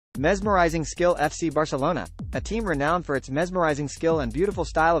Mesmerizing skill. FC Barcelona, a team renowned for its mesmerizing skill and beautiful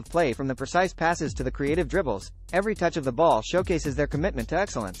style of play. From the precise passes to the creative dribbles, every touch of the ball showcases their commitment to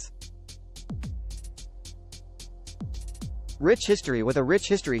excellence. Rich history. With a rich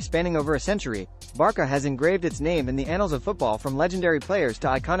history spanning over a century, Barca has engraved its name in the annals of football. From legendary players to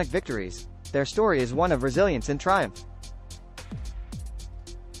iconic victories, their story is one of resilience and triumph.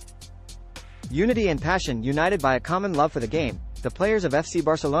 Unity and passion. United by a common love for the game, the players of FC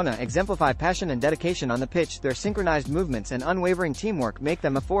Barcelona exemplify passion and dedication on the pitch. Their synchronized movements and unwavering teamwork make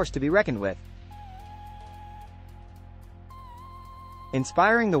them a force to be reckoned with.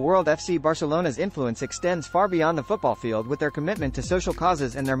 Inspiring the world. FC Barcelona's influence extends far beyond the football field. With their commitment to social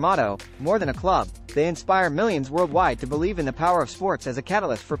causes and their motto, "More than a club," they inspire millions worldwide to believe in the power of sports as a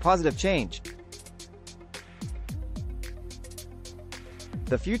catalyst for positive change.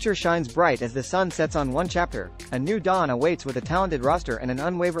 The future shines bright as the sun sets on one chapter. A new dawn awaits. With a talented roster and an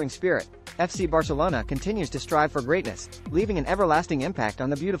unwavering spirit, FC Barcelona continues to strive for greatness, leaving an everlasting impact on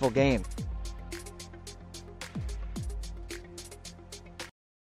the beautiful game.